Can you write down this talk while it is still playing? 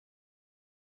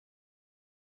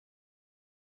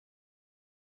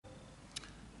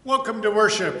Welcome to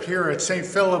worship here at St.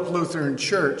 Philip Lutheran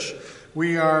Church.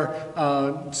 We are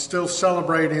still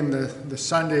celebrating the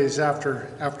Sundays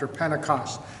after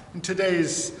Pentecost. And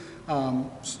today's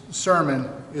sermon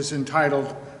is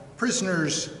entitled,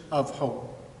 Prisoners of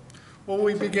Hope. Well,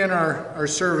 we begin our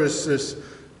service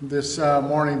this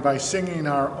morning by singing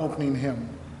our opening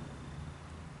hymn.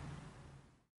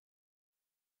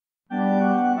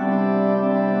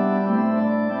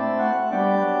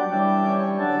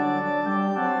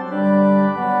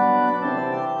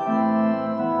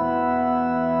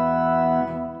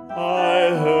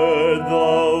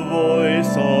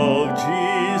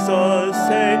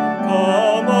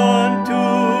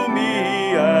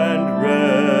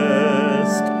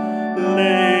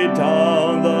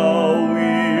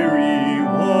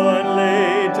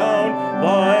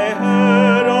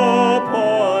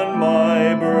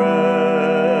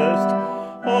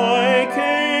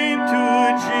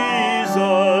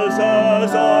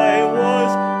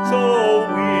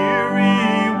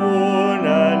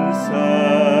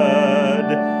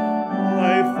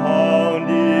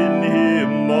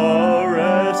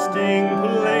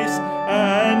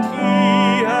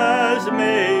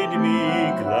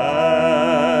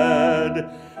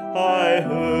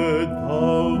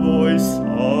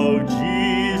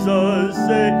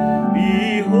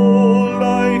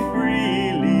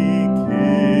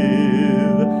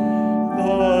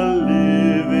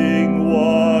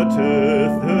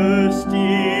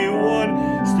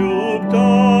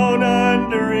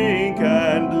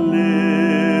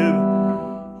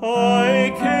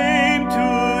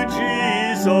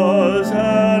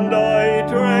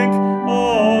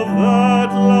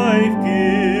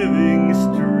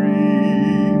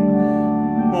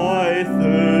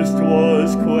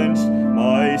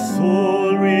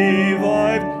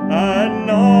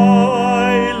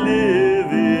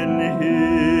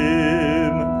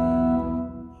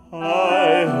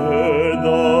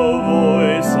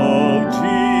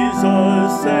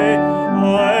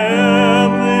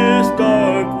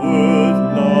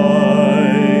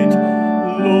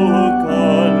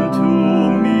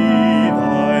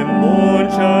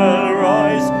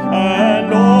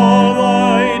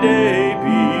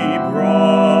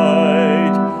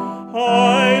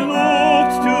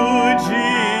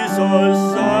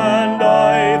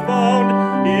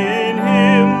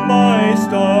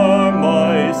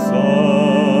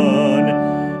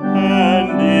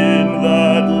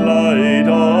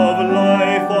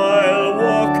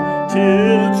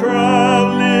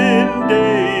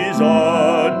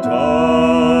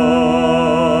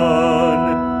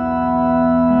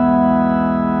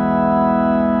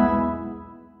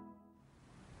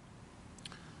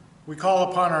 We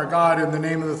call upon our God in the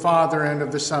name of the Father, and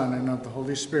of the Son, and of the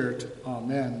Holy Spirit.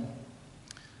 Amen.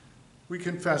 We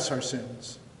confess our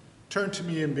sins. Turn to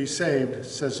me and be saved,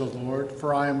 says the Lord,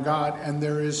 for I am God, and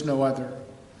there is no other.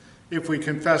 If we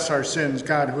confess our sins,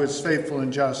 God, who is faithful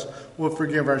and just, will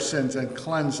forgive our sins and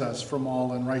cleanse us from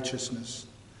all unrighteousness.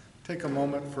 Take a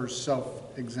moment for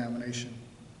self-examination.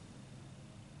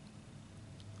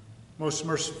 Most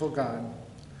merciful God,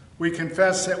 we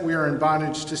confess that we are in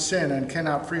bondage to sin and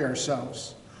cannot free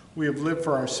ourselves. We have lived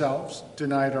for ourselves,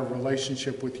 denied our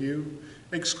relationship with you,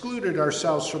 excluded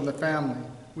ourselves from the family.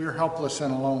 We are helpless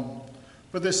and alone.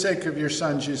 For the sake of your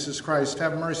Son, Jesus Christ,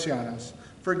 have mercy on us,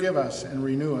 forgive us, and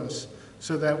renew us,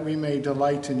 so that we may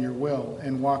delight in your will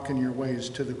and walk in your ways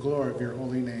to the glory of your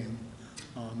holy name.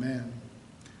 Amen.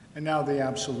 And now the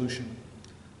absolution.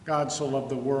 God so loved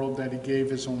the world that he gave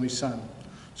his only Son,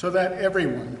 so that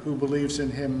everyone who believes in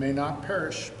him may not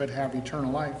perish, but have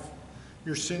eternal life.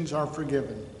 Your sins are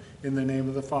forgiven. In the name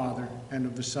of the Father, and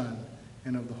of the Son,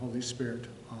 and of the Holy Spirit.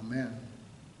 Amen.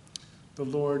 The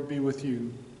Lord be with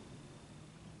you.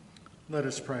 Let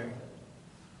us pray.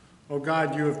 O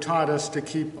God, you have taught us to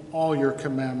keep all your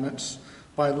commandments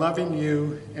by loving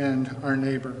you and our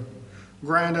neighbor.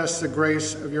 Grant us the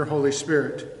grace of your Holy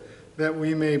Spirit, that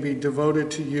we may be devoted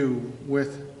to you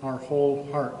with our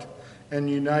whole heart, and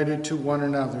united to one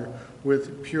another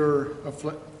with pure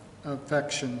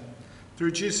affection.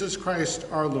 Through Jesus Christ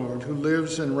our Lord, who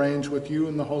lives and reigns with you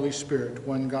in the Holy Spirit,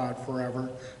 one God,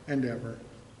 forever and ever.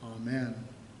 Amen.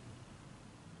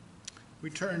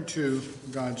 We turn to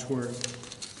God's Word.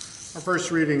 Our first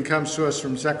reading comes to us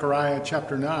from Zechariah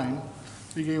chapter 9,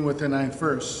 beginning with the 9th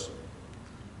verse.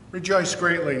 Rejoice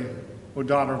greatly, O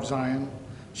daughter of Zion.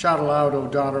 Shout aloud, O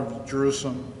daughter of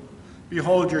Jerusalem.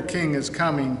 Behold, your king is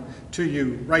coming to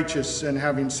you, righteous and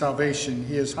having salvation.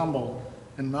 He is humble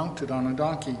and mounted on a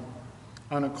donkey,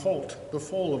 on a colt, the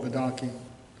foal of a donkey.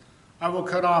 I will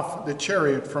cut off the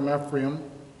chariot from Ephraim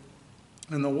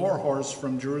and the war horse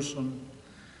from Jerusalem,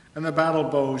 and the battle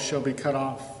bow shall be cut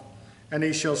off, and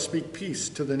he shall speak peace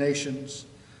to the nations.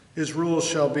 His rule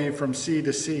shall be from sea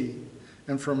to sea,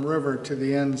 and from river to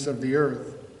the ends of the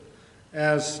earth.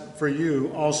 As for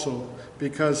you also,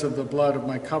 because of the blood of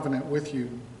my covenant with you,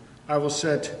 I will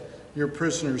set your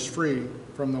prisoners free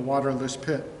from the waterless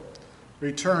pit.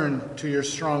 Return to your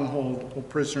stronghold, O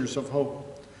prisoners of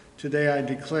hope. Today I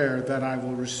declare that I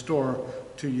will restore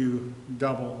to you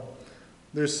double.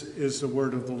 This is the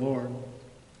word of the Lord.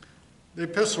 The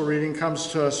epistle reading comes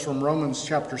to us from Romans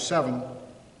chapter 7,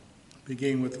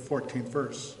 beginning with the 14th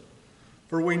verse.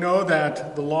 For we know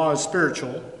that the law is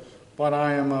spiritual, but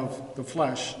I am of the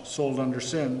flesh, sold under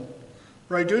sin.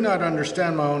 For I do not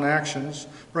understand my own actions,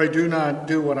 for I do not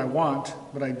do what I want,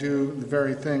 but I do the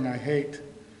very thing I hate.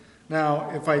 Now,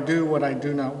 if I do what I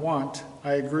do not want,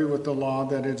 I agree with the law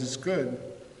that it is good.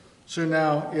 So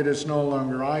now it is no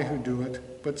longer I who do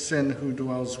it, but sin who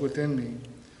dwells within me.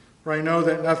 For I know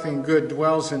that nothing good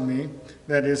dwells in me,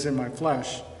 that is, in my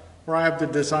flesh. For I have the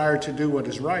desire to do what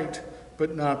is right,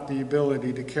 but not the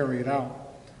ability to carry it out.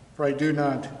 For I do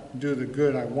not do the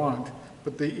good I want,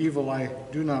 but the evil I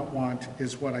do not want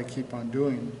is what I keep on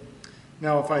doing.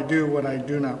 Now if I do what I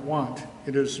do not want,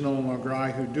 it is no longer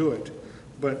I who do it,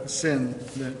 but sin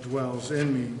that dwells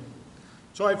in me.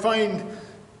 So I find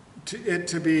it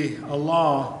to be a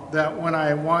law that when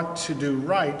I want to do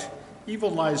right, evil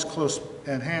lies close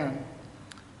at hand.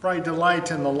 For I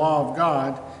delight in the law of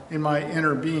God in my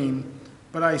inner being,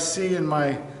 but I see in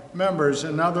my members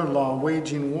another law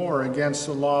waging war against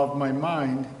the law of my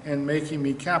mind and making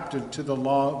me captive to the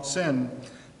law of sin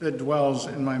that dwells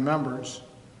in my members.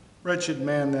 Wretched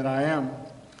man that I am,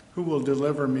 who will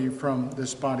deliver me from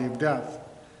this body of death?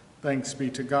 Thanks be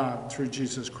to God through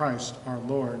Jesus Christ our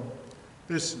Lord.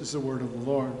 This is the word of the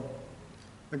Lord.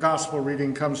 The gospel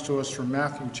reading comes to us from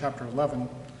Matthew chapter 11,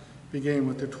 beginning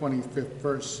with the 25th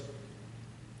verse.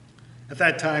 At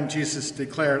that time, Jesus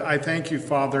declared, I thank you,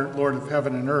 Father, Lord of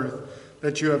heaven and earth,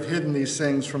 that you have hidden these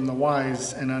things from the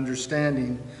wise and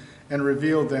understanding and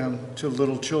revealed them to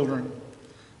little children.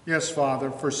 Yes,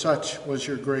 Father, for such was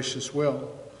your gracious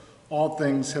will. All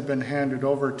things have been handed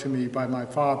over to me by my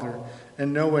Father,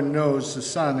 and no one knows the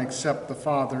Son except the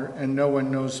Father, and no one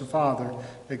knows the Father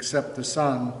except the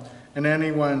Son, and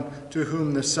anyone to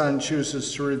whom the Son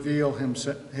chooses to reveal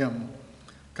him.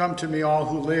 Come to me, all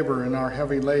who labor and are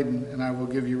heavy laden, and I will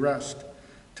give you rest.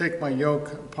 Take my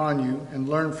yoke upon you and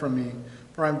learn from me,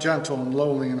 for I am gentle and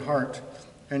lowly in heart,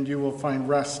 and you will find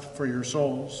rest for your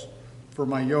souls. For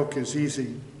my yoke is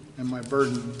easy, and my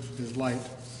burden is light.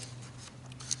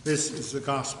 This is the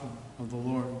gospel of the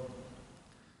Lord.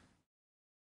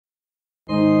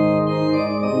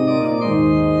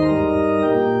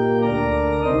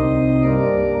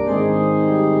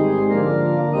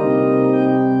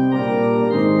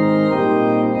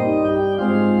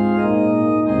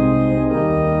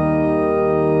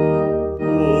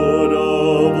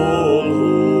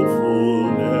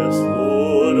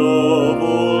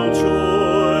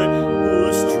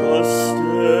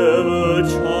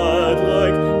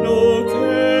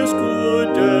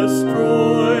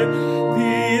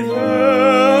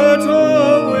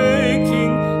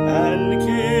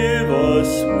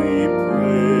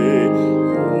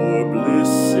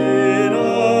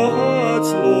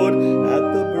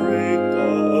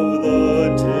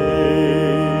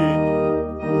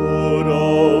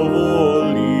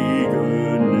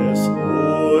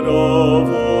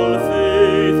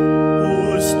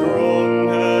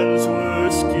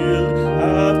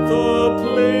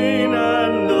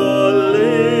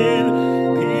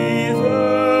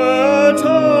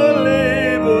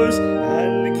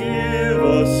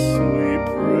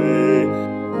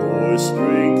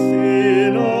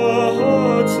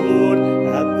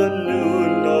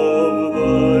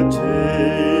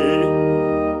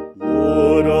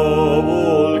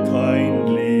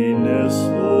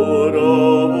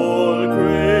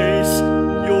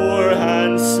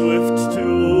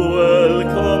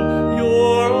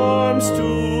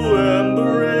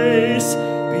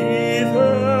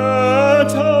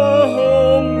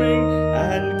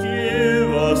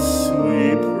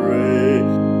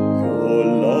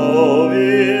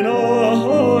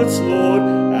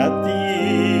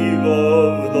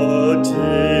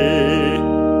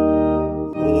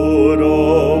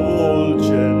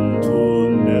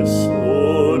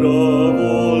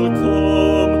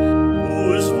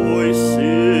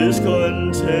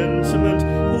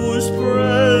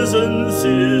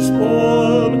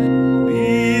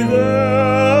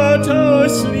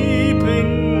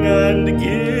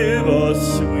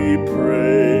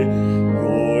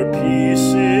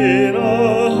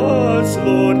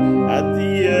 Lord, at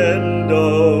the end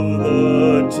of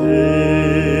the day.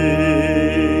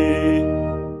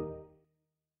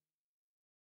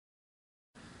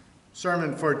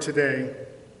 Sermon for today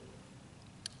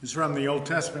is from the Old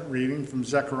Testament reading from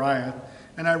Zechariah,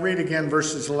 and I read again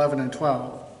verses 11 and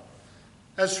 12.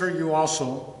 As for you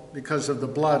also, because of the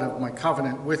blood of my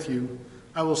covenant with you,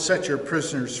 I will set your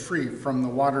prisoners free from the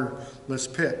waterless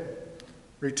pit.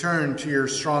 Return to your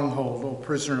stronghold, O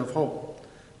prisoner of hope.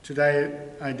 Today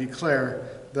I declare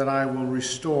that I will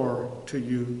restore to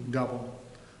you double.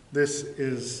 This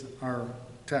is our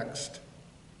text.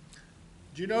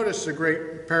 Do you notice the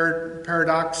great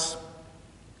paradox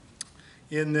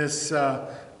in this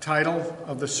title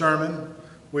of the sermon,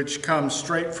 which comes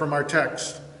straight from our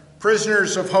text?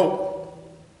 Prisoners of hope.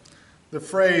 The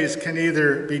phrase can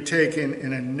either be taken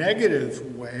in a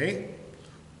negative way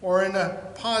or in a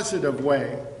positive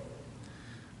way.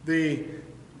 The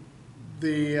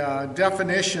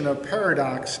definition of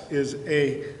paradox is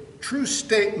a true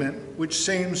statement which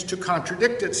seems to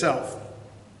contradict itself.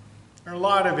 There are a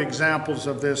lot of examples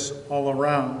of this all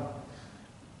around.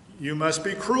 You must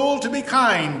be cruel to be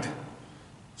kind,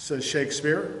 says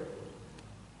Shakespeare.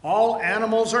 All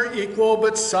animals are equal,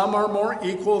 but some are more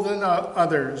equal than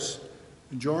others.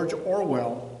 George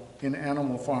Orwell in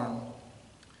Animal Farm.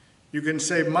 You can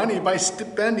save money by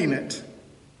spending it.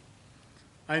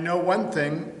 I know one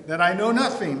thing, that I know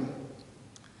nothing.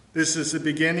 This is the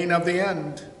beginning of the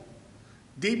end.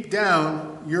 Deep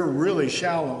down, you're really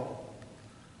shallow.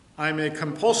 I'm a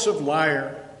compulsive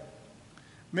liar.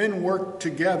 Men work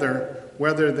together,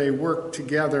 whether they work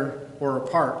together or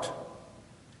apart.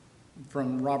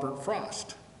 From Robert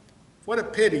Frost. What a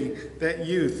pity that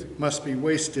youth must be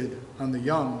wasted on the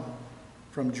young.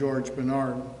 From George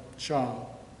Bernard Shaw.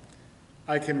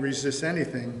 I can resist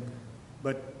anything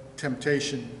but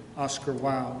temptation. Oscar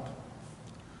Wilde.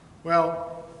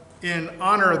 Well, in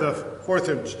honor of the 4th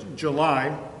of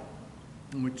July,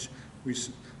 which we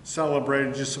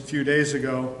celebrated just a few days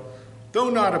ago,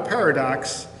 though not a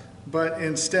paradox, but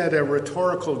instead a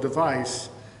rhetorical device,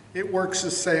 it works the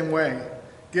same way.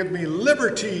 Give me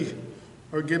liberty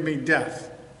or give me death,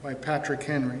 by Patrick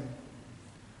Henry.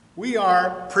 We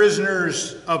are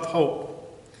prisoners of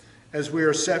hope as we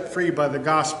are set free by the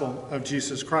gospel of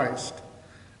Jesus Christ.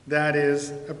 That is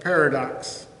a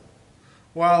paradox.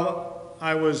 While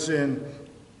I was in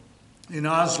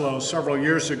Oslo several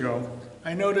years ago,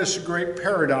 I noticed a great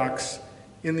paradox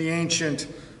in the ancient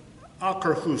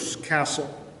Akerhus castle.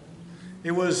 It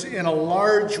was in a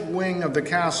large wing of the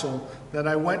castle that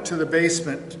I went to the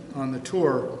basement on the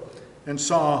tour and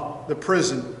saw the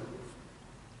prison.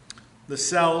 The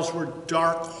cells were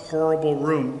dark, horrible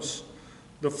rooms.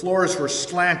 The floors were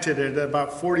slanted at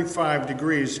about 45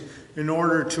 degrees in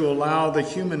order to allow the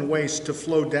human waste to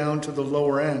flow down to the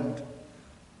lower end.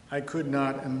 I could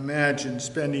not imagine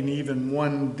spending even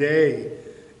one day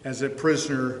as a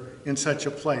prisoner in such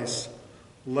a place,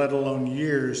 let alone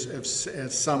years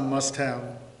as some must have.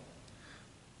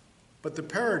 But the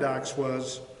paradox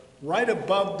was, right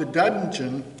above the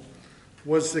dungeon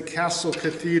was the castle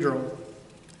cathedral.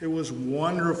 It was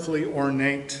wonderfully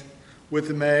ornate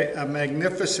with a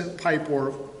magnificent pipe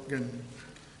organ.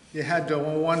 You had to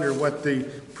wonder what the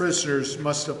prisoners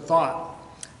must have thought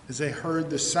as they heard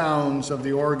the sounds of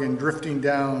the organ drifting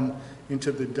down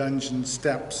into the dungeon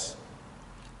steps.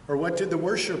 Or what did the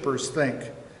worshipers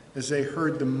think as they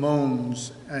heard the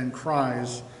moans and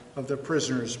cries of the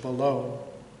prisoners below?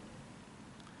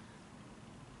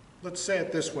 Let's say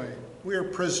it this way. We are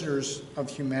prisoners of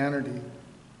humanity.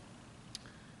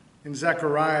 In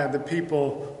Zechariah, the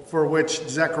people for which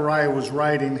Zechariah was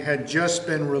writing had just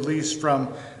been released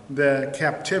from the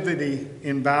captivity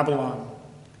in Babylon.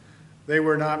 They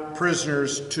were not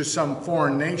prisoners to some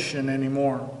foreign nation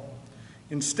anymore.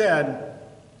 Instead,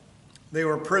 they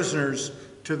were prisoners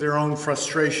to their own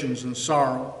frustrations and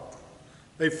sorrow.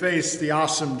 They faced the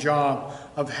awesome job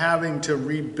of having to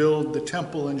rebuild the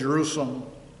temple in Jerusalem,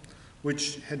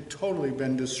 which had totally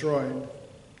been destroyed.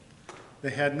 They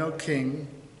had no king.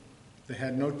 They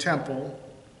had no temple.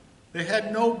 They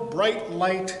had no bright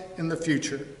light in the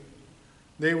future.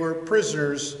 They were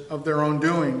prisoners of their own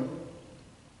doing.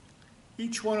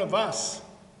 Each one of us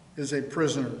is a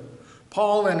prisoner.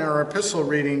 Paul, in our epistle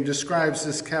reading, describes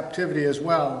this captivity as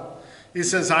well. He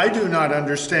says, I do not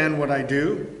understand what I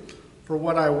do, for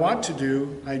what I want to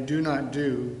do, I do not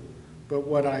do, but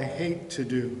what I hate to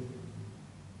do.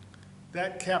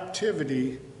 That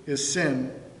captivity is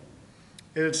sin.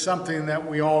 It is something that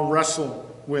we all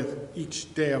wrestle with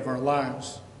each day of our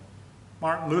lives.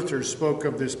 Martin Luther spoke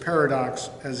of this paradox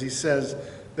as he says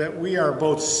that we are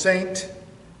both saint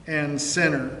and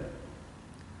sinner.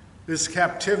 This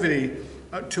captivity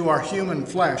to our human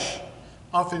flesh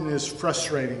often is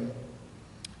frustrating.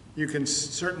 You can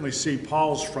certainly see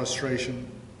Paul's frustration.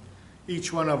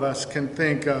 Each one of us can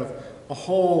think of a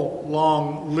whole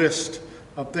long list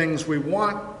of things we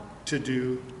want to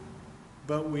do,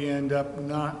 but we end up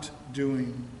not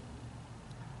doing.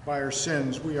 By our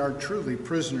sins, we are truly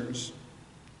prisoners.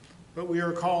 But we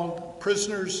are called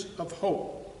prisoners of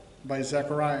hope by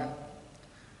Zechariah.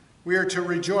 We are to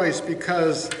rejoice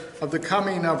because of the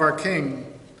coming of our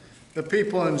King. The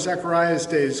people in Zechariah's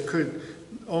days could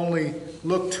only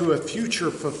look to a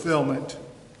future fulfillment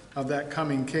of that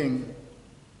coming King.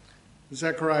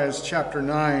 Zechariah's chapter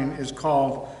 9 is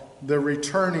called the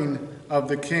returning of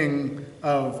the King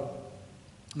of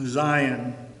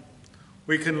Zion.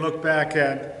 We can look back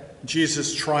at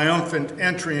Jesus' triumphant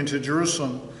entry into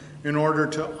Jerusalem in order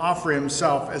to offer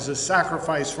himself as a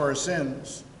sacrifice for our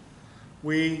sins.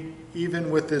 We,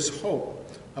 even with this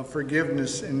hope of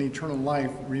forgiveness and eternal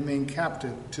life, remain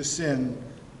captive to sin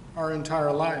our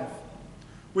entire life.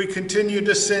 We continue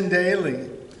to sin daily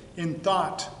in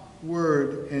thought,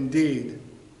 word, and deed.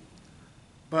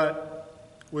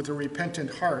 But with a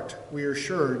repentant heart, we are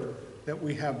assured that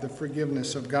we have the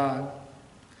forgiveness of God,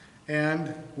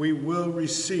 and we will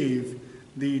receive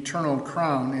the eternal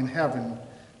crown in heaven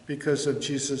because of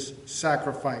Jesus'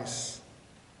 sacrifice.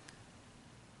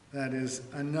 That is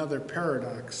another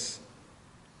paradox.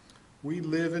 We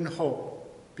live in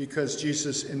hope because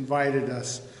Jesus invited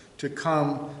us to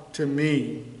come to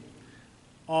me,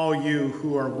 all you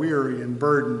who are weary and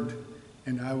burdened,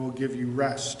 and I will give you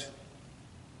rest.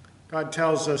 God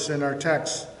tells us in our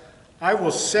text, I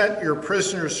will set your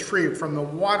prisoners free from the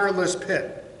waterless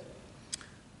pit.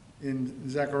 In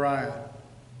Zechariah,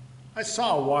 I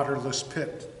saw a waterless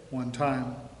pit one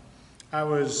time. I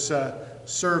was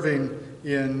serving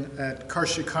at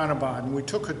Karshi-Khanabad, and we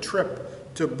took a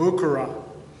trip to Bukhara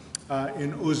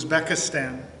in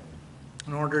Uzbekistan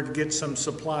in order to get some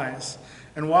supplies.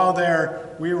 And while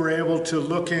there, we were able to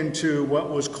look into what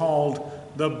was called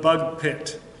the bug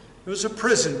pit. It was a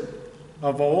prison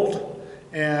of old,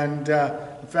 and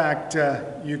in fact,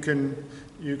 you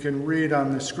can read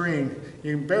on the screen,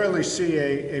 you can barely see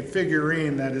a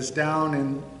figurine that is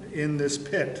down in this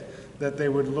pit that they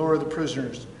would lower the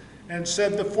prisoners. And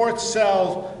said the fourth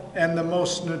cell, and the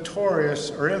most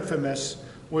notorious or infamous,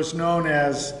 was known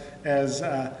as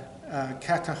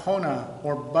Katahona,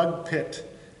 or bug pit.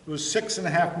 It was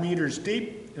 6.5 meters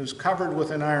deep, it was covered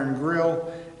with an iron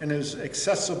grill, and it was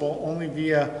accessible only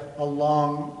via a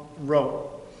long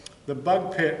rope. The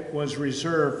bug pit was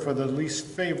reserved for the least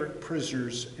favorite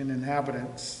prisoners and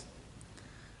inhabitants.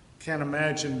 Can't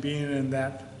imagine being in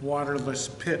that waterless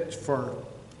pit for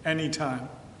any time,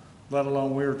 let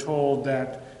alone we were told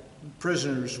that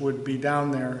prisoners would be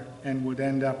down there and would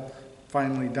end up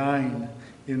finally dying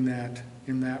in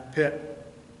that pit.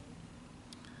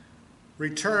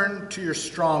 Return to your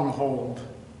stronghold,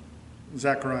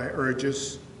 Zechariah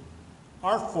urges.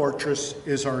 Our fortress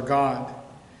is our God.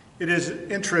 It is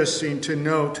interesting to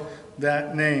note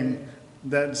that name,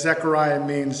 that Zechariah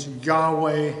means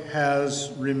Yahweh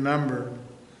has remembered.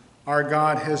 Our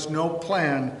God has no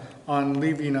plan on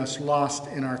leaving us lost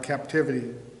in our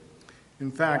captivity.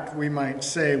 In fact, we might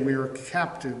say we are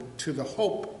captive to the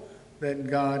hope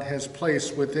that God has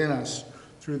placed within us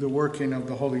through the working of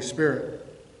the Holy Spirit.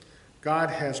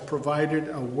 God has provided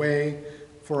a way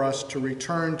for us to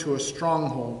return to a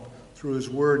stronghold through his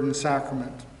word and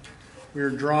sacrament. We are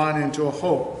drawn into a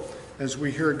hope as we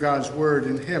hear God's word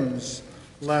in hymns,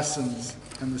 lessons,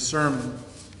 and the sermon.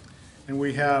 And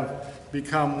we have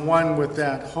become one with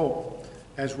that hope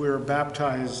as we are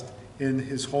baptized in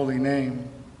his holy name.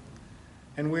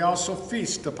 And we also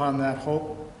feast upon that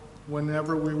hope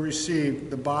whenever we receive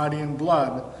the body and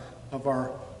blood of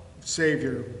our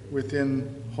Savior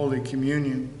within Holy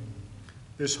Communion.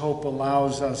 This hope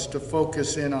allows us to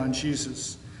focus in on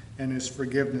Jesus and his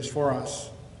forgiveness for us.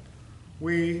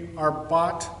 We are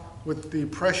bought with the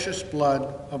precious blood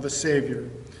of a Savior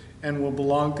and will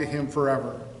belong to him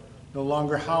forever. No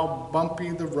longer how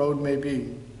bumpy the road may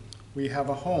be, we have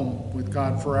a home with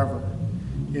God forever.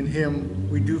 In him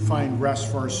we do find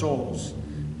rest for our souls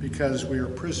because we are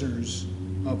prisoners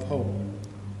of hope.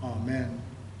 Amen.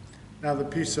 Now the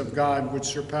peace of God, which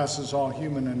surpasses all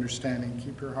human understanding,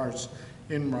 keep your hearts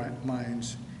and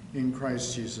minds in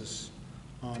Christ Jesus.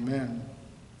 Amen.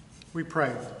 We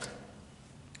pray.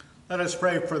 Let us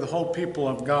pray for the whole people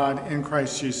of God in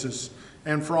Christ Jesus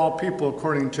and for all people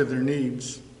according to their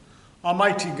needs.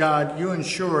 Almighty God, you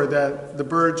ensure that the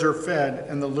birds are fed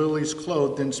and the lilies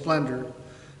clothed in splendor.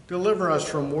 Deliver us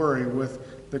from worry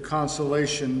with the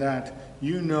consolation that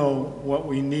you know what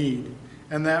we need,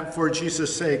 and that for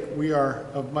Jesus' sake we are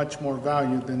of much more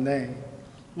value than they.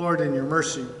 Lord, in your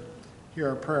mercy, hear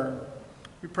our prayer.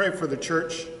 We pray for the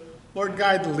church. Lord,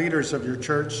 guide the leaders of your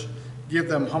church. Give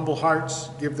them humble hearts,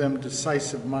 give them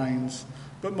decisive minds,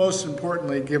 but most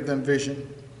importantly, give them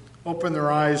vision. Open their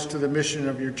eyes to the mission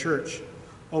of your church.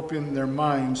 Open their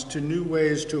minds to new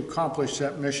ways to accomplish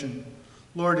that mission.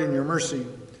 Lord, in your mercy,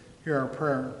 hear our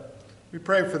prayer. We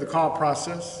pray for the call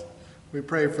process. We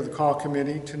pray for the call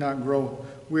committee to not grow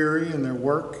weary in their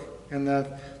work, and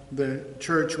that the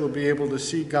church will be able to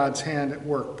see God's hand at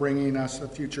work, bringing us a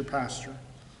future pastor.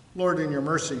 Lord, in your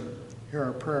mercy, hear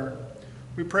our prayer.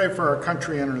 We pray for our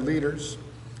country and our leaders,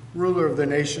 ruler of the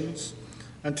nations,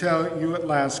 until you at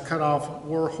last cut off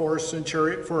war horse and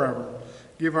chariot forever.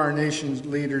 Give our nation's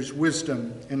leaders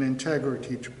wisdom and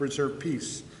integrity to preserve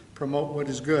peace, promote what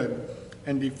is good,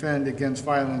 and defend against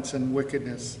violence and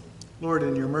wickedness. Lord,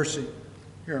 in your mercy,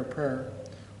 hear our prayer.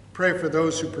 Pray for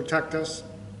those who protect us.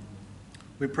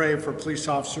 We pray for police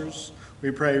officers.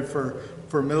 We pray for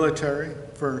military,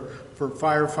 for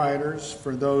firefighters,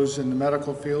 for those in the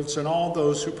medical fields, and all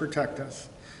those who protect us.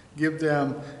 Give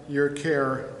them your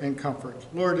care and comfort.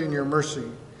 Lord, in your mercy,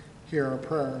 hear our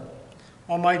prayer.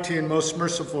 Almighty and most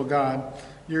merciful God,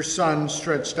 your Son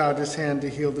stretched out his hand to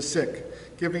heal the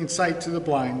sick, giving sight to the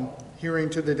blind, hearing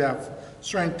to the deaf,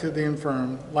 strength to the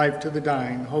infirm, life to the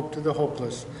dying, hope to the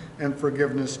hopeless, and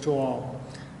forgiveness to all.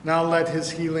 Now let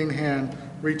his healing hand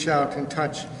reach out and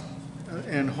touch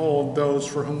and hold those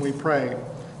for whom we pray,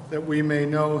 that we may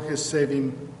know his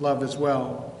saving love as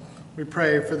well. We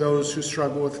pray for those who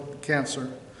struggle with cancer: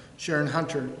 Sharon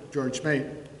Hunter, George Mate,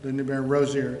 Linda Mary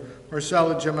Rosier,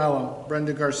 Marcella Gemello,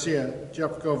 Brenda Garcia,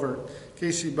 Jeff Govert,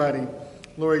 Casey Buddy,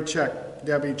 Lori Check,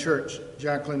 Debbie Church,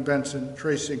 Jacqueline Benson,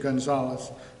 Tracy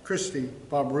Gonzalez, Christy,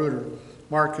 Bob Reuter,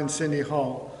 Mark and Cindy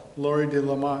Hall, Lori De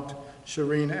Lamont,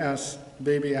 Shireen S.,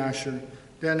 Baby Asher,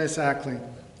 Dennis Ackley,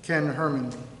 Ken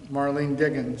Herman, Marlene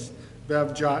Diggins,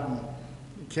 Bev Jotten,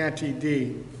 Canty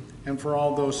D., and for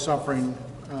all those suffering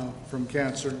from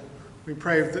cancer. We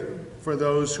pray for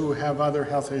those who have other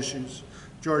health issues: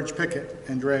 George Pickett,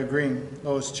 Andrea Green,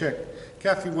 Lois Chick,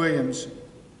 Kathy Williams,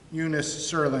 Eunice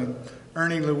Serling,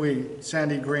 Ernie Louis,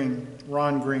 Sandy Green,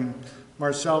 Ron Green,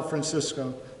 Marcel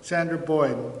Francisco, Sandra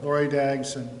Boyd, Lori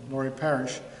Dagson, Lori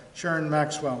Parrish, Sharon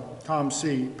Maxwell, Tom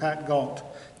C., Pat Galt,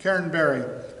 Karen Berry,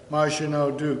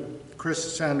 Majano Duke,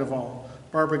 Chris Sandoval,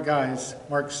 Barbara Guys,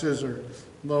 Mark Scissor,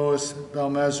 Lois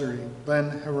Belmezeri, Len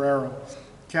Herrera,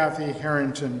 Kathy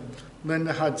Harrington,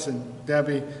 Linda Hudson,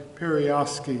 Debbie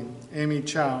Perioski, Amy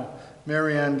Chow,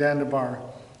 Marianne Dandabar,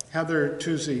 Heather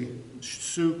Tuzzi,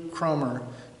 Sue Cromer,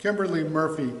 Kimberly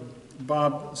Murphy,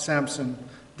 Bob Sampson,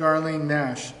 Darlene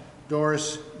Nash,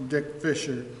 Doris Dick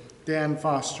Fisher, Dan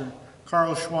Foster,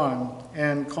 Carl Schwann,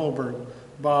 Ann Colberg,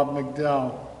 Bob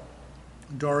McDowell,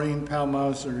 Doreen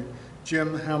Palmauser,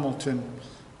 Jim Hamilton,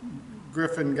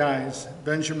 Griffin Guys,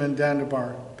 Benjamin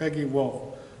Dandabar, Peggy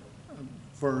Wolf,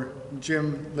 for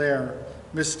Jim Lair,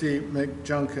 Misty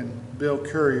McJunkin, Bill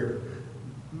Courier,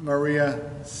 Maria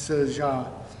Seja,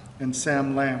 and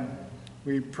Sam Lamb.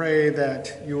 We pray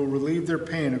that you will relieve their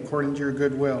pain according to your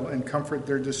good will and comfort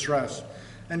their distress,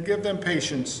 and give them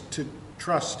patience to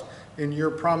trust in your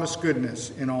promised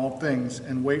goodness in all things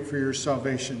and wait for your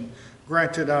salvation,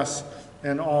 granted us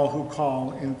and all who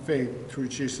call in faith through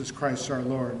Jesus Christ our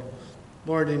Lord.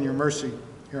 Lord, in your mercy,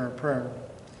 hear our prayer.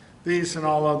 These and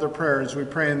all other prayers we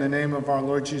pray in the name of our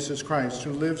Lord Jesus Christ,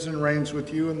 who lives and reigns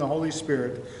with you in the Holy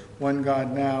Spirit, one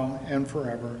God, now and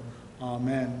forever.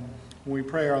 Amen. We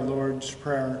pray our Lord's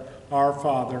Prayer: Our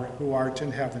Father, who art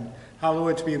in heaven,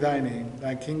 hallowed be thy name.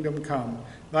 Thy kingdom come,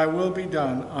 thy will be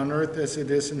done on earth as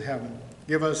it is in heaven.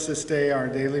 Give us this day our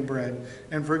daily bread,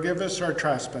 and forgive us our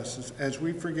trespasses, as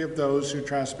we forgive those who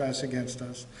trespass against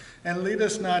us. And lead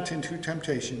us not into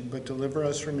temptation, but deliver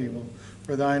us from evil.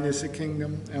 For thine is the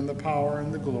kingdom, and the power,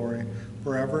 and the glory,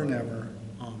 forever and ever.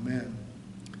 Amen.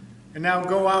 And now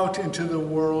go out into the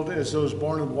world as those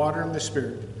born of water and the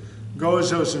Spirit. Go as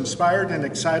those inspired and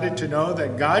excited to know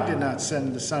that God did not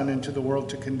send the Son into the world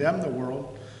to condemn the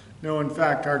world. No, in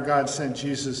fact, our God sent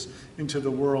Jesus into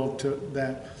the world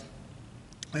that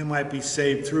they might be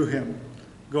saved through him.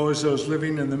 Go as those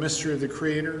living in the mystery of the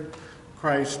Creator,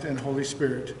 Christ, and Holy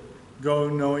Spirit. Go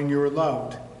knowing you are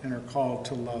loved and are called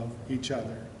to love each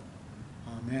other.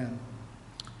 Amen.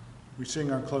 We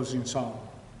sing our closing song.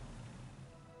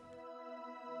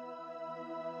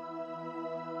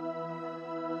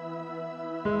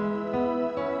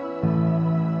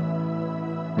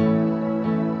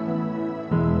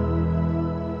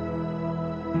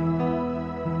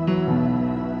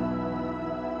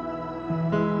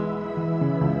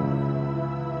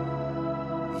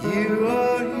 You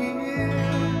are here,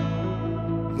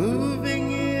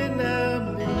 moving in our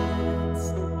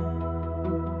midst.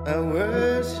 I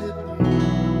worship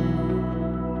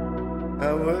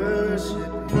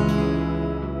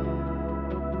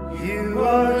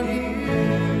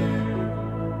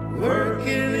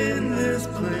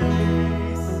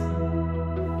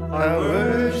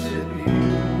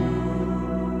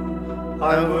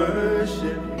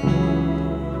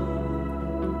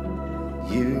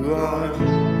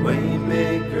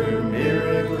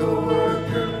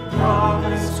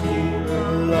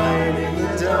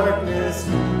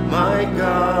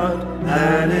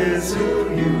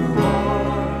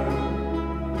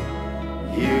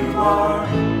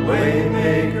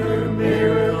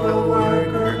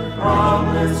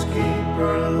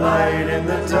in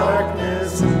the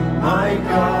darkness. My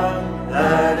God,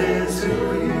 that is who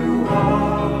you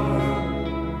are.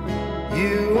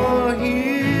 You are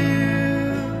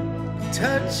here,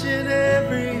 touching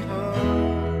every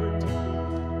heart.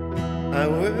 I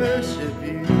worship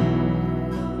you.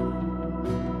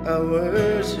 I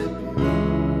worship you.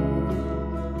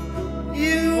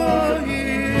 You are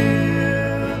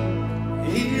here,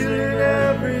 healing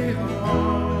every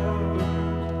heart.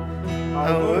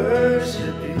 I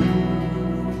worship you.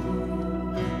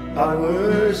 I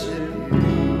worship you.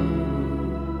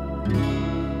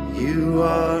 You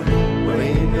are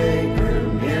waymaker,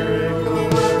 miracle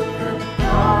worker,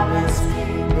 promise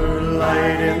keeper,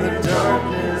 light in the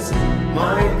darkness.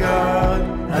 My God,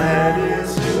 that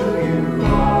is who you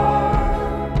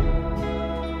are.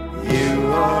 You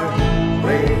are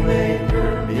waymaker,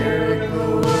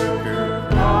 miracle worker,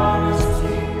 promise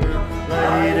keeper,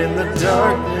 light in the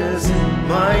darkness.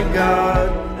 My God,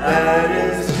 that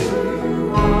is who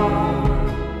you are.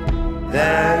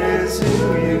 That is who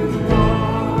you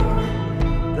are.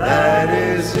 That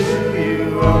is who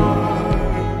you are.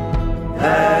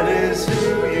 That is who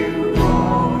you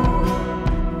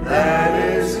are. That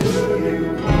is who you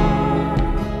are.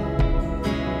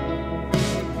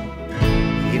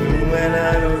 Even when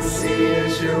I don't see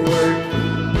it, you're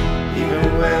working. Even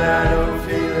when I don't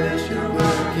feel it, you're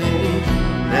working.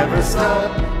 Never stop,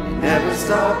 you never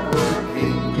stop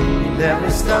working. You never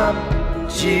stop.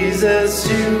 Jesus,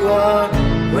 you are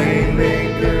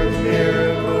waymaker,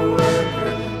 miracle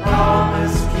worker,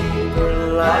 promise keeper,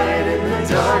 light in the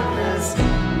darkness.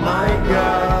 My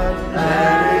God,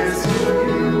 that is who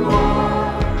you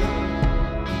are.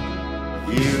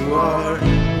 You are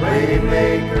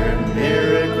waymaker,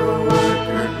 miracle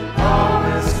worker,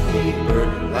 promise keeper,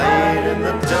 light in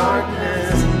the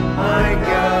darkness. My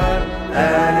God,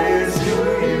 that is who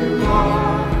you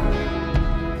are.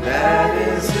 That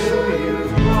is who you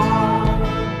are.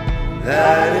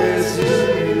 That is who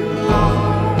you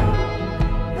are.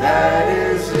 That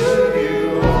is who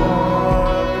you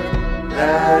are.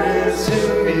 That is who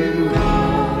you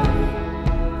are.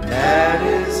 That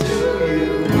is who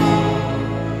you are.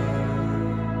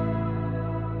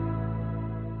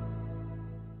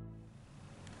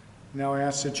 Now I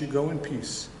ask that you go in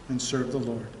peace and serve the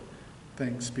Lord.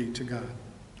 Thanks be to God.